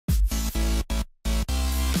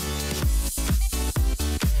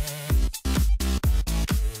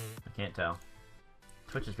can't tell.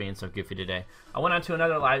 Twitch is being so goofy today. I went on to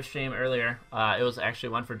another live stream earlier. It was actually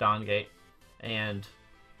one for Dawngate, and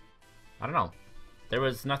I don't know. There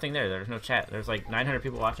was nothing there. There was no chat. There's like 900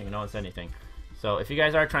 people watching and no one said anything. So if you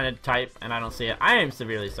guys are trying to type and I don't see it, I am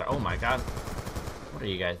severely sorry. Oh my god. What are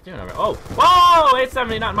you guys doing over? Oh! Whoa!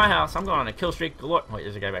 870, not in my house. I'm going on a kill streak galore. Wait,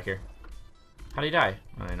 there's a guy back here. How did he die?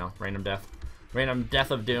 I don't know. Random death. Random death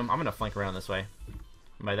of doom. I'm gonna flank around this way.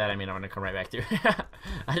 And by that I mean I'm gonna come right back through.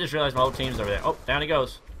 I just realized my whole team's over there. Oh, down he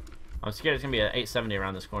goes. I'm scared it's gonna be an 870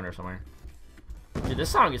 around this corner somewhere. Dude, this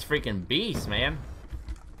song is freaking beast, man.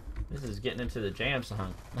 This is getting into the jam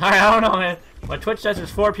song. Alright, I don't know, man. My Twitch says there's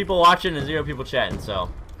 4 people watching and 0 people chatting, so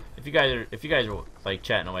if you guys are like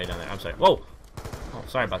chatting away down there, I'm sorry. Whoa! Oh,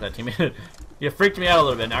 sorry about that, teammate. You freaked me out a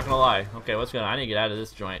little bit, not gonna lie. Okay, what's going on? I need to get out of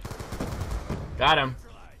this joint. Got him.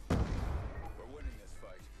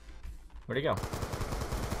 Where'd he go?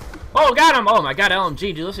 Oh, got him! Oh my god,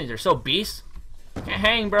 LMG, dude, those things are so beast. Can't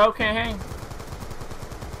hang, bro, can't hang.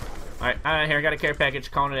 Alright, out of here, got a care package,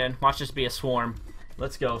 calling it in. Watch this be a swarm.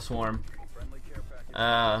 Let's go, swarm.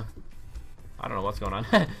 I don't know what's going on.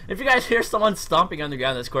 If you guys hear someone stomping on the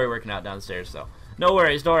ground, that's Corey working out downstairs, so. No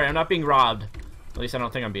worries, don't worry, I'm not being robbed. At least I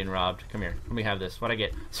don't think I'm being robbed. Come here, let me have this. What'd I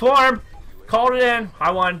get? Swarm! Called it in.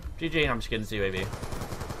 I won. GG, I'm just kidding, CUAV.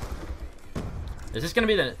 Is this gonna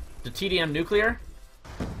be the TDM nuclear?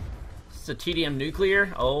 This is a TDM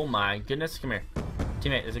nuclear? Oh my goodness, come here.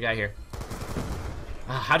 Teammate, there's a guy here.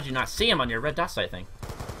 How did you not see him on your red dot sight thing?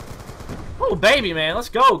 Oh baby, man, let's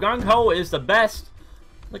go. Gung Ho is the best.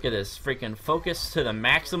 Look at this, freaking focus to the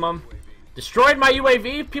maximum. Destroyed my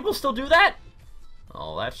UAV? People still do that?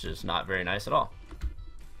 Oh, that's just not very nice at all.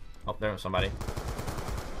 Oh, there was somebody.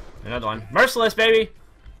 Another one. Merciless, baby!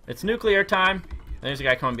 It's nuclear time. There's a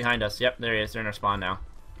guy coming behind us. Yep, there he is. They're in our spawn now.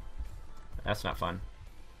 That's not fun.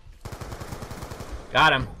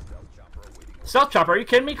 Got him. Stealth chopper, are you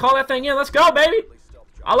kidding me? Call that thing in. Let's go, baby!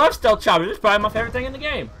 I love stealth choppers. It's probably my favorite thing in the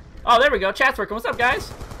game. Oh, there we go. Chat's working. What's up,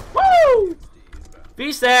 guys? Woo!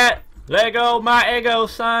 VSAT! Lego my ego,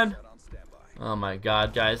 son. Oh my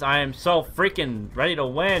god, guys. I am so freaking ready to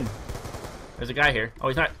win. There's a guy here. Oh,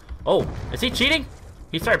 he's not. Oh, is he cheating?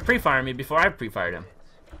 He started pre-firing me before I pre-fired him.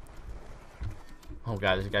 Oh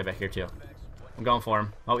god, there's a guy back here too. I'm going for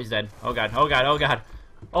him. Oh, he's dead. Oh god, oh god, oh god.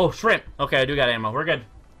 Oh, shrimp. Okay, I do got ammo. We're good.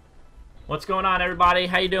 What's going on, everybody?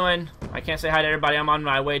 How you doing? I can't say hi to everybody. I'm on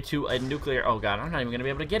my way to a nuclear. Oh god, I'm not even gonna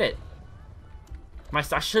be able to get it. I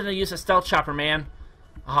shouldn't have used a stealth chopper, man.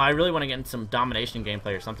 Oh, I really want to get in some domination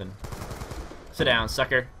gameplay or something. Sit down,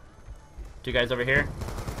 sucker. 2 guys over here.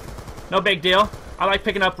 No big deal. I like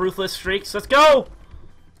picking up ruthless streaks. Let's go!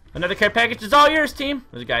 Another care package is all yours, team.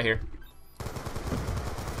 There's a guy here.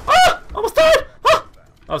 Ah! Almost died! Ah!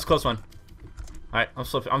 That was a close one. Alright,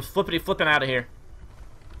 I'm flipping out of here.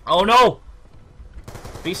 Oh no!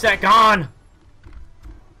 VSAT gone!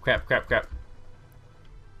 Crap, crap, crap.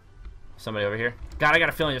 Somebody over here. God, I got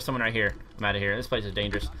a feeling there's someone right here. I'm out of here. This place is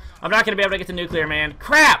dangerous. I'm not going to be able to get the nuclear, man.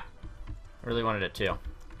 Crap! I really wanted it too.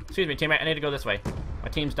 Excuse me, teammate. I need to go this way. My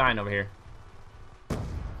team's dying over here.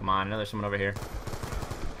 Come on, I know there's someone over here.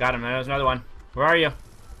 Got him. There's another one. Where are you?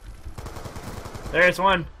 There's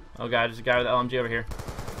one. Oh god, there's a guy with the LMG over here.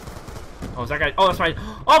 Oh, is that guy? Oh, that's my.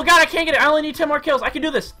 Oh god, I can't get it. I only need 10 more kills. I can do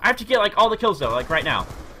this. I have to get like all the kills though, like right now.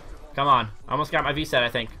 Come on. I almost got my VSAT, I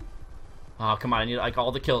think. Oh, come on. I need like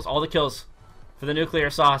all the kills. All the kills for the nuclear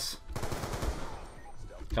sauce.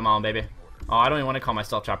 Come on, baby. Oh, I don't even want to call my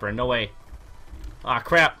stealth chopper in. No way. Ah,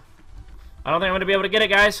 crap. I don't think I'm going to be able to get it,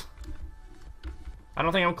 guys. I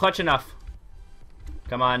don't think I'm clutch enough.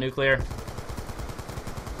 Come on, nuclear.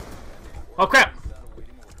 Oh, crap.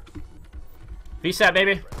 VSAT,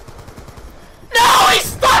 baby. No, he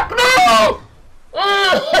stuck me!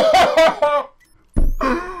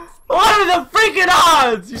 What are the freaking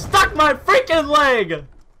odds? You stuck my freaking leg!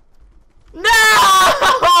 No!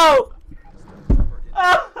 Oh!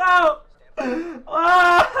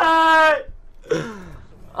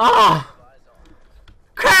 Oh!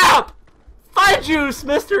 Crap! Fudge juice,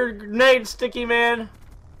 Mr. Grenade Sticky Man!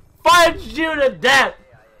 Fudge you to death!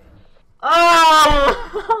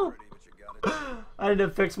 Oh! I need to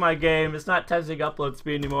fix my game. It's not testing upload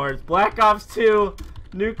speed anymore. It's Black Ops 2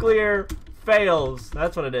 Nuclear Fails.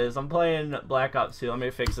 That's what it is. I'm playing Black Ops 2. Let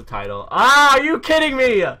me fix the title. Ah, are you kidding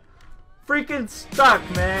me? Freaking stuck,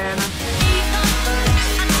 man.